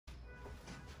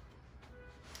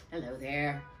Hello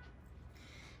there.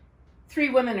 3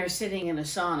 women are sitting in a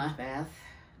sauna bath,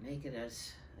 naked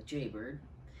as a jaybird.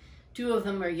 2 of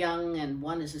them are young and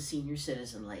 1 is a senior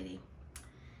citizen lady.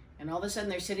 And all of a sudden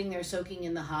they're sitting there soaking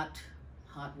in the hot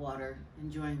water,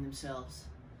 enjoying themselves.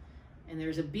 And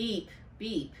there's a beep,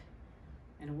 beep,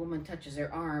 and a woman touches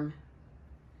her arm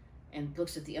and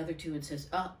looks at the other 2 and says,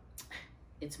 "Oh,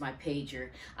 it's my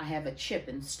pager. I have a chip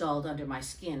installed under my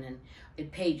skin and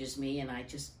it pages me and I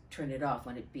just turn it off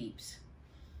when it beeps."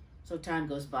 So time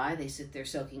goes by, they sit there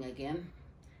soaking again.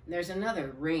 And there's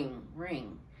another ring,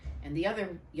 ring. And the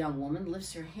other young woman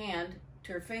lifts her hand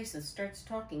to her face and starts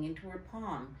talking into her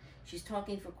palm. She's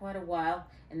talking for quite a while,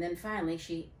 and then finally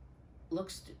she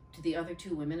looks to the other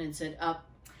 2 women and said,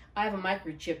 "I have a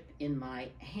microchip in my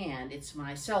hand. It's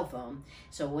my cell phone,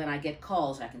 so when I get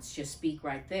calls, I can just speak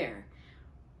right there."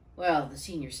 Well, the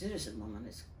senior citizen woman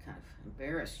is kind of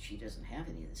embarrassed. She doesn't have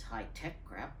any of this high-tech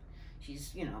crap.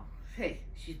 She's, hey,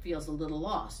 she feels a little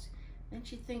lost. Then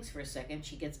she thinks for a second.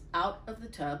 She gets out of the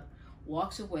tub,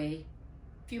 walks away.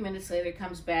 A few minutes later,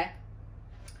 comes back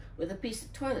with a piece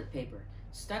of toilet paper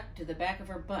stuck to the back of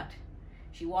her butt.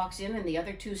 She walks in, and the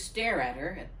other 2 stare at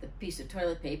her, at the piece of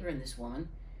toilet paper and this woman.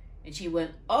 And she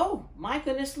went, "Oh, my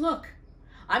goodness, look,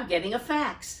 I'm getting a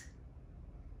fax."